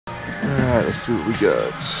Alright, let's see what we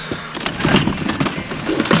got.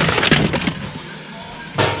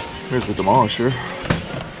 Here's the Demolisher.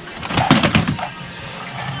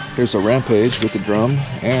 Here's a Rampage with the drum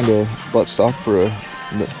and a buttstock for a,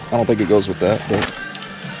 I don't think it goes with that, but,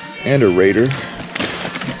 and a Raider.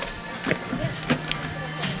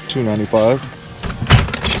 $2.95.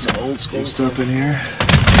 Some old school stuff in here.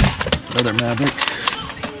 Another Maverick.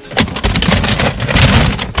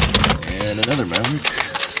 And another Maverick.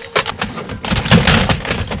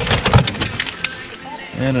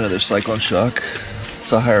 And another Cyclone Shock.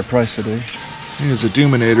 It's a higher price today. Here's a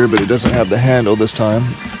Doominator, but it doesn't have the handle this time.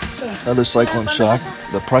 Another Cyclone Shock.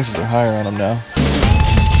 The prices are higher on them now.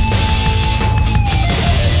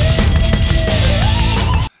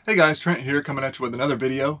 Hey guys, Trent here coming at you with another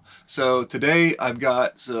video. So today I've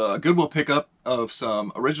got a GoodWill pickup of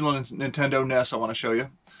some original Nintendo NES I want to show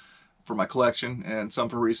you for my collection and some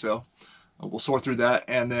for resale. We'll sort through that,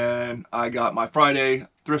 and then I got my Friday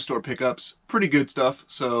thrift store pickups. Pretty good stuff,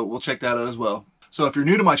 so we'll check that out as well. So if you're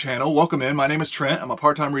new to my channel, welcome in. My name is Trent. I'm a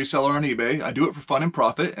part-time reseller on eBay. I do it for fun and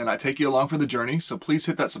profit, and I take you along for the journey, so please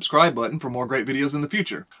hit that subscribe button for more great videos in the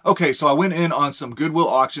future. Okay, so I went in on some GoodWill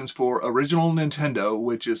auctions for original Nintendo,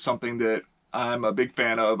 which is something that I'm a big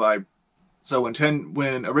fan of. So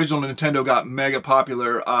when original Nintendo got mega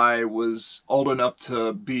popular, I was old enough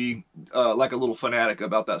to be like a little fanatic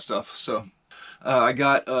about that stuff. So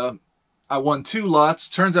I won 2 lots.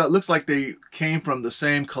 Turns out it looks like they came from the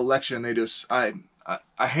same collection. They just, I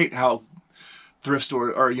hate how thrift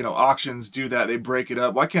store or, you know, auctions do that. They break it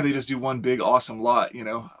up. Why can't they just do one big awesome lot, you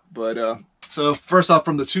know? But, so first off,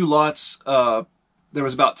 from the 2 lots, there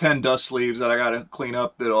was about 10 dust sleeves that I got to clean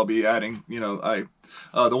up that I'll be adding. You know,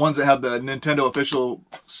 the ones that have the Nintendo official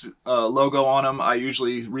logo on them, I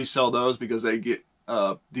usually resell those because they get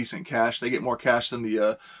decent cash. They get more cash than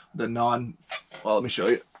the non, well, let me show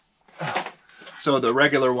you. So the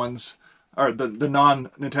regular ones, or the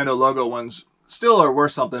non-Nintendo logo ones, still are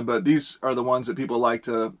worth something, but these are the ones that people like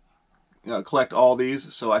to collect all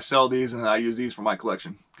these. So I sell these and I use these for my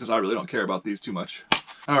collection because I really don't care about these too much.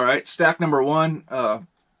 All right, stack number 1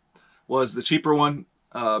 was the cheaper one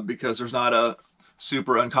because there's not a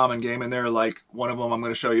super uncommon game in there like one of them I'm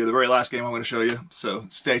going to show you, the very last game I'm going to show you, so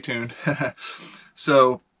stay tuned.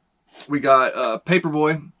 So we got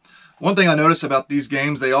Paperboy. One thing I noticed about these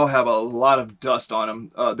games, they all have a lot of dust on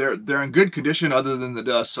them. They're in good condition other than the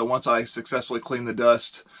dust, so once I successfully clean the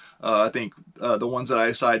dust, I think the ones that I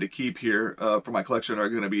decide to keep here for my collection are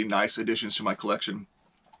going to be nice additions to my collection.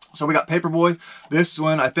 So we got Paperboy. This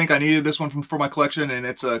one, I think I needed this one for my collection, and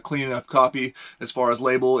it's a clean enough copy as far as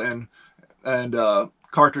label and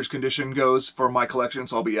cartridge condition goes for my collection,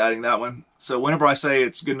 so I'll be adding that one. So whenever I say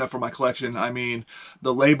it's good enough for my collection, I mean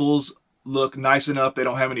the labels look nice enough, they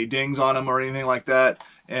don't have any dings on them or anything like that,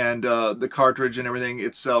 and the cartridge and everything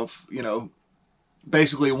itself, you know,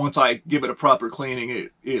 basically once I give it a proper cleaning,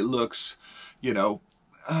 it looks, you know,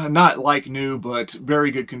 not like new, but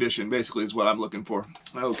very good condition, basically is what I'm looking for.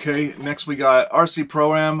 Okay, next we got RC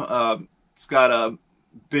Pro-Am. It's got a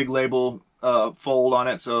big label fold on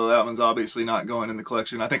it, so that one's obviously not going in the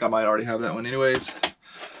collection. I think I might already have that one anyways.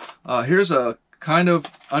 Here's a kind of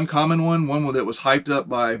uncommon one that was hyped up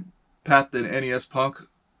by Pat the NES Punk,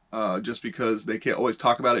 just because they can't always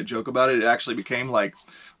talk about it, joke about it. It actually became like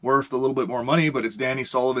worth a little bit more money, but it's Danny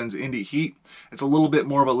Sullivan's Indie Heat. It's a little bit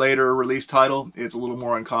more of a later release title. It's a little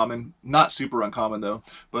more uncommon. Not super uncommon though,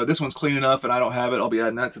 but this one's clean enough and I don't have it. I'll be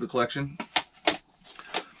adding that to the collection.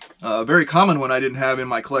 Very common one I didn't have in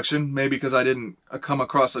my collection, maybe because I didn't come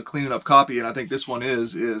across a clean enough copy, and I think this one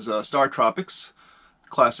is Star Tropics,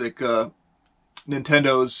 classic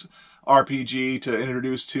Nintendo's RPG to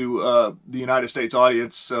introduce to the United States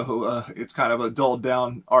audience, so it's kind of a dulled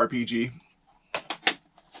down RPG.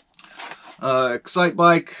 Excite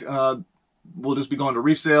Bike will just be going to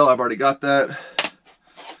resale. I've already got that.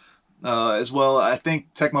 As well, I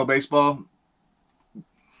think Tecmo Baseball,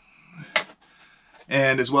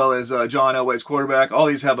 and as well as John Elway's Quarterback. All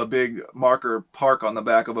these have a big marker park on the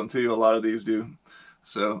back of them too. A lot of these do.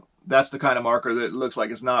 So that's the kind of marker that looks like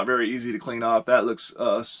it's not very easy to clean off. That looks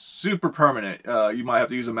super permanent. You might have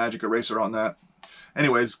to use a magic eraser on that.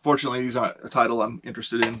 Anyways, fortunately, these aren't a title I'm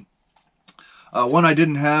interested in. One I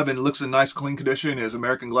didn't have and looks in nice clean condition is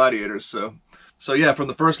American Gladiators. So yeah, from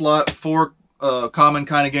the first lot, 4 common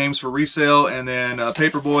kind of games for resale, and then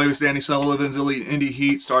Paperboy, Danny Sullivan's Elite Indie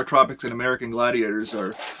Heat, Star Tropics, and American Gladiators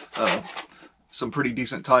are some pretty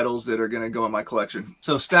decent titles that are going to go in my collection.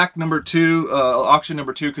 So stack number 2, auction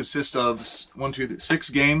number 2 consists of 6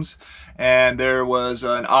 games, and there was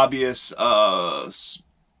an obvious,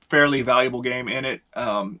 fairly valuable game in it.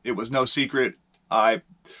 It was no secret. I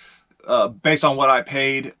based on what I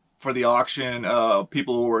paid for the auction,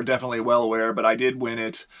 people were definitely well aware, but I did win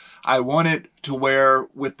it. I won it to where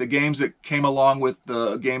with the games that came along with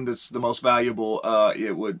the game that's the most valuable,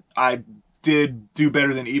 I did do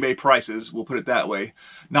better than eBay prices, we'll put it that way.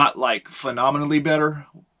 Not like phenomenally better,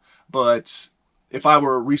 but if I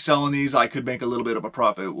were reselling these, I could make a little bit of a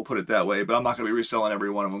profit, we'll put it that way, but I'm not going to be reselling every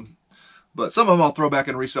one of them. But some of them I'll throw back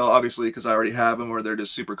and resell, obviously, because I already have them, or they're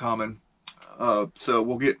just super common. So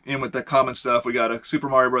we'll get in with the common stuff. We got a Super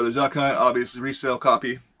Mario Brothers Duck Hunt, obviously resale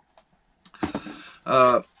copy.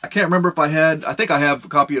 I can't remember if I think I have a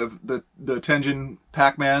copy of the Tengen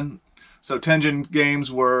Pac-Man. So Tengen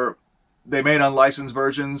games they made unlicensed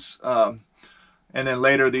versions, and then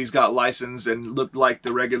later these got licensed and looked like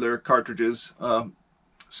the regular cartridges.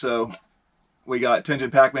 So we got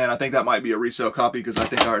Tengen Pac-Man. I think that might be a resale copy because I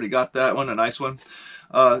think I already got that one, a nice one.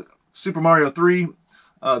 Super Mario 3.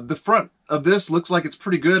 The front of this looks like it's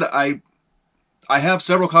pretty good. I have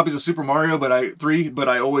several copies of Super Mario, but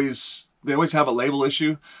they always have a label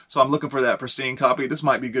issue, so I'm looking for that pristine copy. This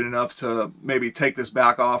might be good enough to maybe take this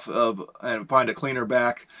back off of and find a cleaner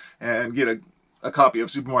back and get a copy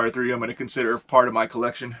of Super Mario 3 I'm going to consider part of my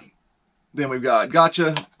collection. Then we've got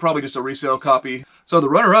Gotcha, probably just a resale copy. So the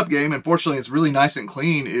runner-up game, unfortunately it's really nice and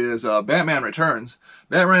clean, is Batman Returns.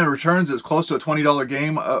 Batman Returns is close to a $20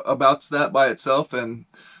 game, about that by itself, and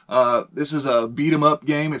this is a beat-em-up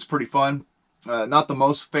game. It's pretty fun. Not the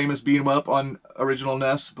most famous beat-em-up on original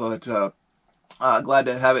NES, but glad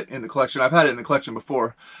to have it in the collection. I've had it in the collection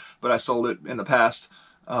before, but I sold it in the past.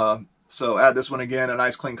 So add this one again, a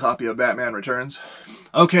nice clean copy of Batman Returns.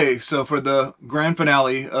 Okay, so for the grand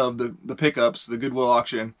finale of the pickups, the GoodWill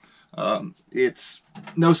auction, it's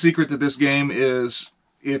no secret that this game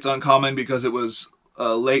it's uncommon because it was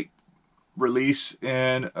a late release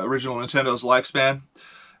in original Nintendo's lifespan,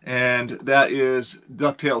 and that is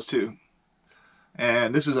DuckTales 2.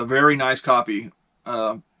 And this is a very nice copy.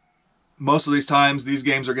 Most of these times, these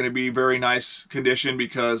games are going to be very nice condition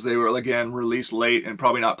because they were, again, released late and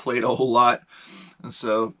probably not played a whole lot. And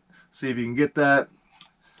so, see if you can get that.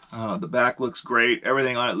 The back looks great.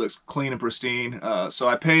 Everything on it looks clean and pristine. So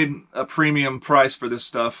I paid a premium price for this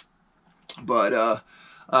stuff, but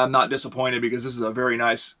I'm not disappointed because this is a very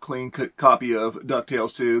nice, clean copy of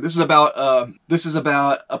DuckTales 2. This is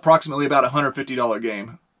about approximately about $150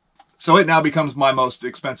 game. So it now becomes my most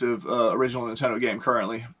expensive original Nintendo game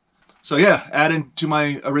currently. So yeah, adding to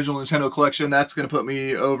my original Nintendo collection, that's going to put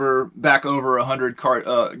me back over 100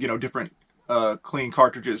 different clean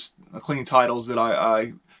cartridges, clean titles that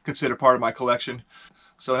I consider part of my collection.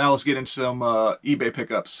 So now let's get into some eBay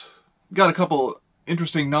pickups. Got a couple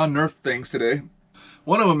interesting non-NERF things today.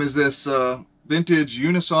 One of them is this vintage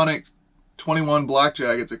Unisonic 21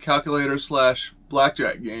 Blackjack. It's a calculator /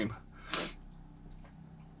 blackjack game.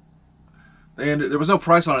 There was no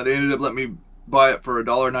price on it. They ended up letting me buy it for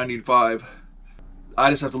 $1.95. I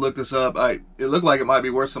just have to look this up. It looked like it might be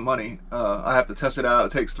worth some money. I have to test it out.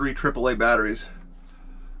 It takes 3 AAA batteries.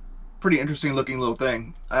 Pretty interesting looking little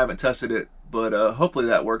thing. I haven't tested it, but hopefully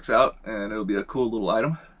that works out and it'll be a cool little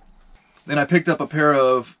item. Then I picked up a pair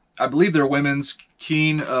of, I believe they're women's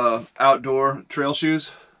Keen outdoor trail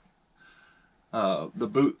shoes. The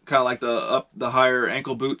boot, kind of like the higher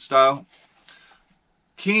ankle boot style.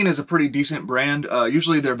 Keen is a pretty decent brand.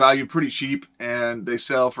 Usually they're valued pretty cheap and they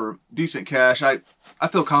sell for decent cash. I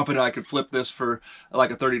feel confident I could flip this for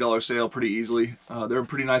like a $30 sale pretty easily. They're in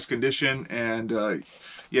pretty nice condition, and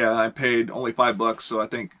yeah, I paid only $5, so I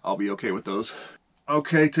think I'll be okay with those.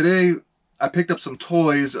 Okay, today I picked up some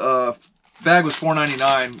toys. Bag was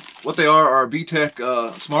 $4.99. What they are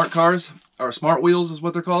VTech smart cars, or smart wheels is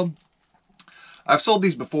what they're called. I've sold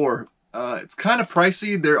these before. It's kind of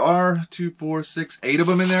pricey. There are 2, 4, 6, 8 of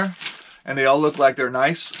them in there, and they all look like they're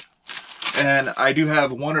nice. And I do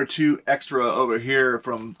have 1 or 2 extra over here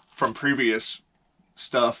from previous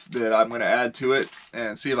stuff that I'm going to add to it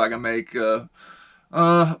and see if I can make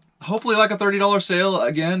hopefully like a $30 sale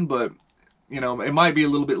again, but you know, it might be a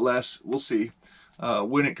little bit less. We'll see.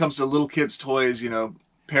 When it comes to little kids' toys, you know,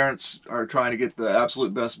 parents are trying to get the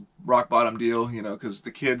absolute best rock bottom deal, you know, because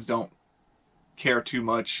the kids don't care too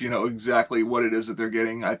much, you know, exactly what it is that they're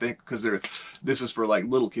getting, I think, because this is for like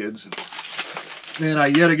little kids. Then I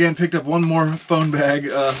yet again picked up one more phone bag,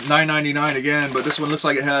 $9.99 again, but this one looks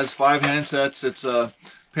like it has 5 handsets. It's a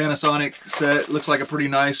Panasonic set. Looks like a pretty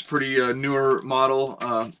nice, pretty newer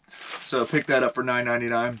model. So picked that up for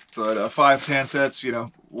 $9.99. But 5 handsets, you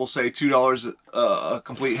know, we'll say $2 a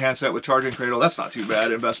complete handset with charging cradle. That's not too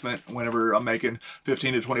bad investment whenever I'm making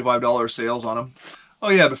 $15 to $25 sales on them. Oh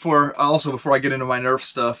yeah, before I get into my NERF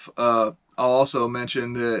stuff, I'll also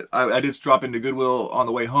mention that I did drop into Goodwill on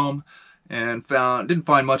the way home and didn't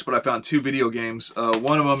find much, but I found 2 video games.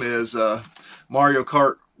 One of them is Mario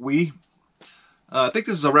Kart Wii. I think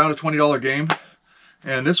this is around a $20 game,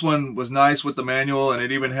 and this one was nice with the manual, and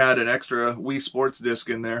it even had an extra Wii Sports disc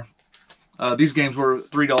in there. These games were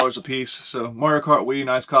 $3 a piece, so Mario Kart Wii,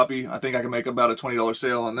 nice copy. I think I can make about a $20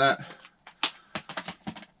 sale on that.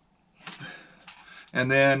 And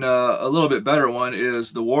then a little bit better one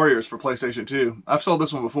is The Warriors for PlayStation 2. I've sold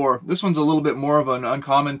this one before. This one's a little bit more of an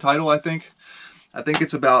uncommon title, I think. I think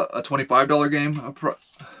it's about a $25 game.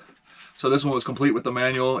 So this one was complete with the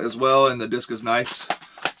manual as well, and the disc is nice.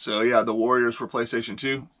 So yeah, The Warriors for PlayStation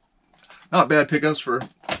 2. Not bad pickups for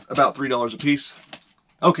about $3 a piece.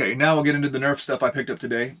 Okay, now we'll get into the NERF stuff I picked up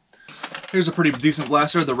today. Here's a pretty decent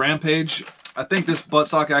blaster, the Rampage. I think this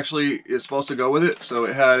buttstock actually is supposed to go with it, so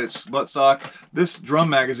it had its buttstock. This drum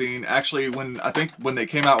magazine, actually, when they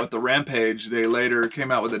came out with the Rampage, they later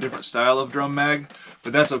came out with a different style of drum mag,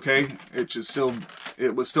 but that's okay. It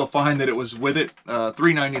was still fine that it was with it.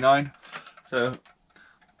 $3.99. So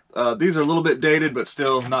these are a little bit dated, but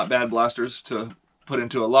still not bad blasters to put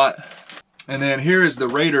into a lot. And then here is the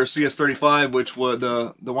Raider CS35, which was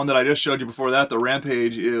the one that I just showed you before that, the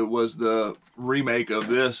Rampage. It was the remake of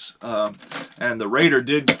this. And the Raider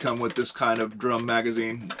did come with this kind of drum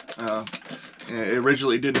magazine. It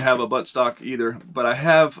originally didn't have a buttstock either. But I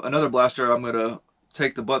have another blaster. I'm going to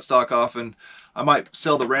take the buttstock off, and I might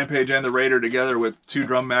sell the Rampage and the Raider together with 2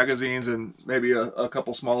 drum magazines and maybe a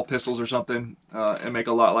couple small pistols or something, and make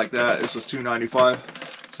a lot like that. This was $2.95.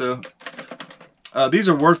 So these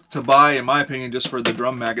are worth to buy, in my opinion, just for the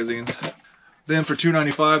drum magazines. Then for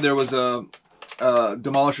 $2.95 there was a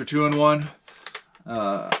Demolisher 2-in-1.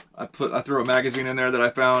 I threw a magazine in there that I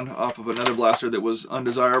found off of another blaster that was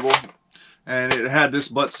undesirable, and it had this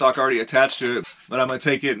buttstock already attached to it, but I'm going to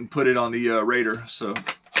take it and put it on the Raider. So,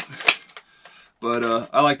 but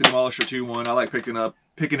I like the Demolisher 2-in-1. I like picking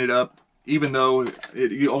it up, even though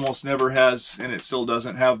it almost never has, and it still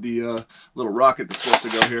doesn't have the little rocket that's supposed to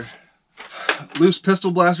go here. Loose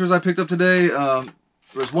pistol blasters I picked up today.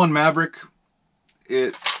 There's one Maverick.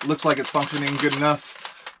 It looks like it's functioning good enough.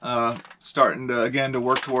 Starting to again to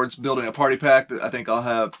work towards building a party pack. I think I'll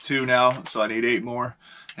have 2 now, so I need 8 more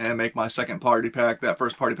and make my second party pack. That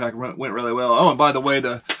first party pack went really well. Oh, and by the way,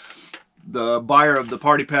 the buyer of the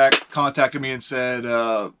party pack contacted me and said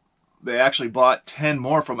they actually bought 10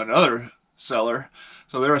 more from another seller.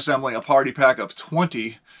 So they're assembling a party pack of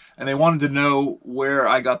 20. And they wanted to know where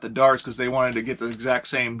I got the darts, because they wanted to get the exact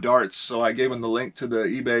same darts. So I gave them the link to the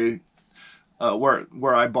eBay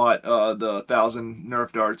where I bought the 1,000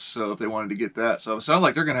 NERF darts. So if they wanted to get that, so it sounds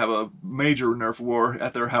like they're gonna have a major NERF war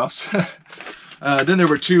at their house. Then there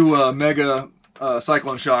were 2 Mega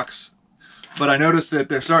Cyclone Shocks, but I noticed that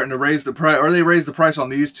they're starting to raise the price, or they raised the price on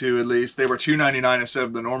these 2 at least. They were $2.99 instead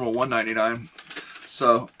of the normal $1.99.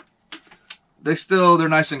 So they're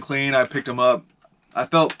nice and clean. I picked them up. I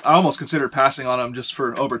almost considered passing on them just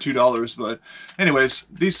for over $2, but anyways,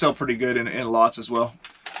 these sell pretty good in lots as well.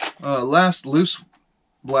 Last loose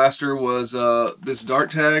blaster was this dart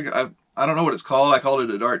tag. I don't know what it's called. I called it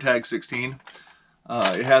a dart tag 16.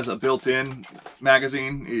 It has a built-in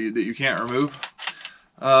magazine that you can't remove.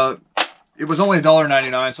 It was only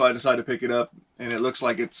 $1.99, so I decided to pick it up, and it looks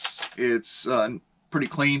like it's pretty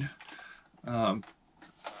clean.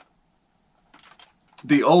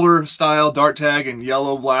 The older style dart tag and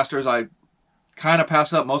yellow blasters I kind of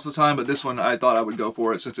pass up most of the time, but this one I thought I would go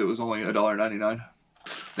for it since it was only $1.99.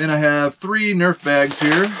 Then I have 3 NERF bags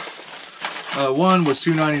here. One was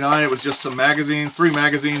 $2.99. It was just some magazines, 3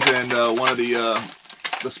 magazines, and one of the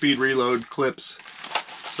speed reload clips.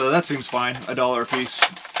 So that seems fine, $1 a piece.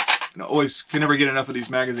 Always can never get enough of these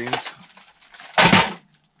magazines.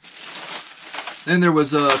 Then there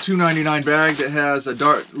was a $2.99 bag that has a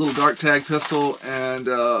little dart tag pistol and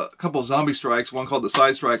a couple of zombie strikes. One called the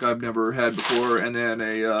side strike I've never had before, and then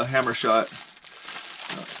a hammer shot.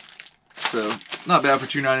 So not bad for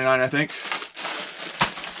 $2.99, I think.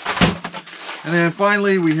 And then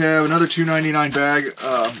finally we have another $2.99 bag.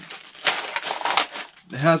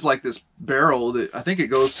 It has like this barrel that I think it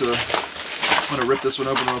goes to. I'm gonna rip this one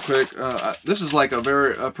open real quick. This is like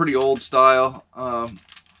a pretty old style.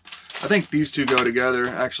 I think these 2 go together.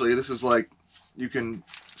 Actually, this is like, you can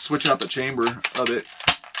switch out the chamber of it.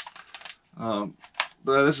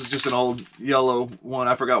 But this is just an old yellow one.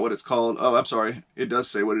 I forgot what it's called. Oh, I'm sorry. It does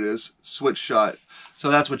say what it is. Switch shot. So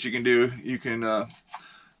that's what you can do. You can, I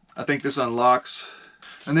think this unlocks.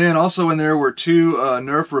 And then also in there were 2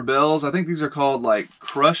 NERF Rebels. I think these are called like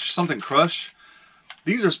Crush, something Crush.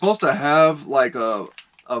 These are supposed to have like a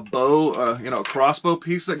bow, you know, a crossbow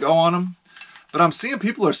piece that go on them. But I'm seeing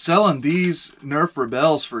people are selling these NERF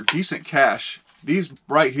Rebels for decent cash. These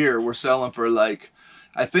right here were selling for like,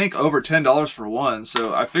 I think over $10 for one.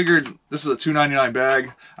 So I figured this is a $2.99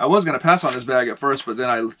 bag. I was going to pass on this bag at first, but then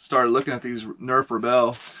I started looking at these NERF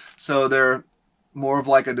Rebel. So they're more of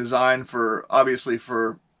like a design for, obviously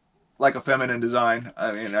for like a feminine design.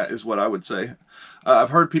 I mean, that is what I would say. I've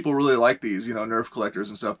heard people really like these, you know, NERF collectors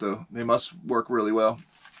and stuff though. They must work really well.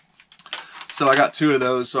 So I got 2 of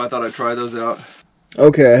those, so I thought I'd try those out.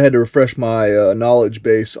 Okay, I had to refresh my knowledge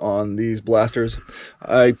base on these blasters.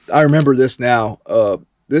 I remember this now.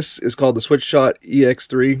 This is called the Switch Shot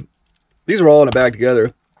EX3. These were all in a bag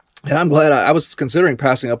together, and I'm glad I was considering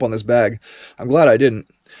passing up on this bag. I'm glad I didn't.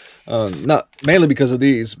 Not mainly because of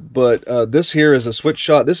these, but this here is a Switch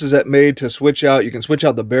Shot. This is made to switch out. You can switch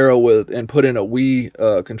out the barrel with and put in a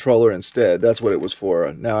Wii controller instead. That's what it was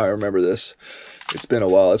for. Now I remember this. It's been a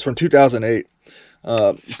while. It's from 2008.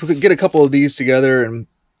 You could get a couple of these together and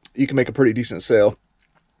you can make a pretty decent sale.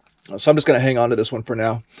 So I'm just going to hang on to this one for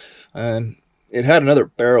now. And it had another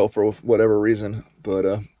barrel for whatever reason.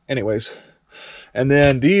 But anyways. And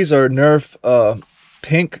then these are NERF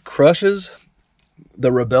Pink Crushes.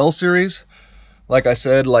 The Rebel series. Like I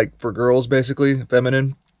said, like for girls basically,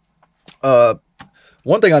 feminine.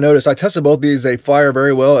 One thing I noticed, I tested both these. They fire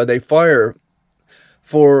very well. And they fire...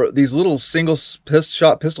 For these little single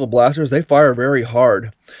shot pistol blasters, they fire very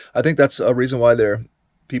hard. I think that's a reason why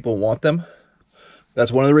people want them.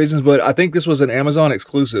 That's one of the reasons, but I think this was an Amazon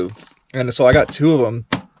exclusive. And so I got 2 of them.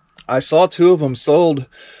 I saw 2 of them sold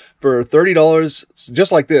for $30,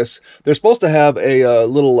 just like this. They're supposed to have a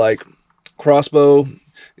little like crossbow.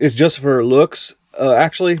 It's just for looks,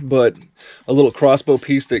 actually, but a little crossbow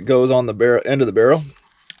piece that goes on the end of the barrel.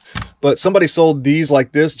 But somebody sold these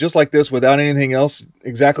like this, just like this, without anything else,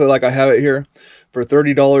 exactly like I have it here, for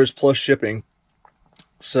 $30 plus shipping.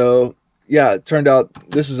 So, yeah, it turned out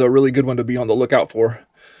this is a really good one to be on the lookout for.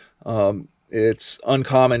 It's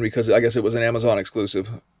uncommon because I guess it was an Amazon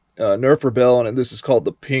exclusive. NERF Rebel, and this is called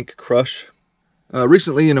the Pink Crush.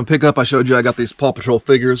 Recently in a pickup, I showed you I got these Paw Patrol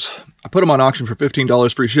figures. I put them on auction for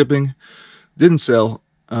 $15 free shipping. Didn't sell.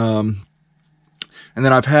 And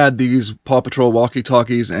then I've had these Paw Patrol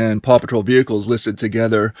walkie-talkies and Paw Patrol vehicles listed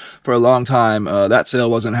together for a long time. That sale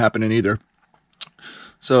wasn't happening either.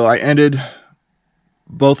 So I ended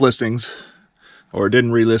both listings, or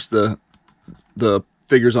didn't relist the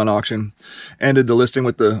figures on auction. Ended the listing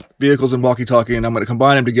with the vehicles and walkie-talkie, and I'm going to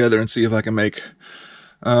combine them together and see if I can make...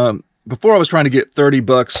 before I was trying to get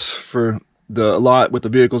 $30 for the lot with the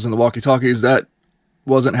vehicles and the walkie-talkies. That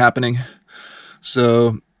wasn't happening.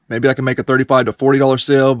 So... maybe I can make a $35 to $40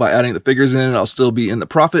 sale by adding the figures in, and I'll still be in the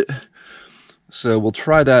profit. So we'll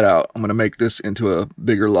try that out. I'm going to make this into a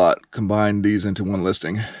bigger lot, combine these into one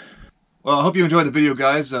listing. Well, I hope you enjoyed the video,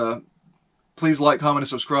 guys. Please like, comment, and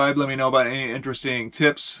subscribe. Let me know about any interesting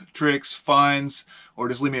tips, tricks, finds, or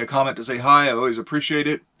just leave me a comment to say hi. I always appreciate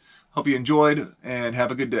it. Hope you enjoyed, and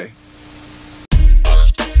have a good day.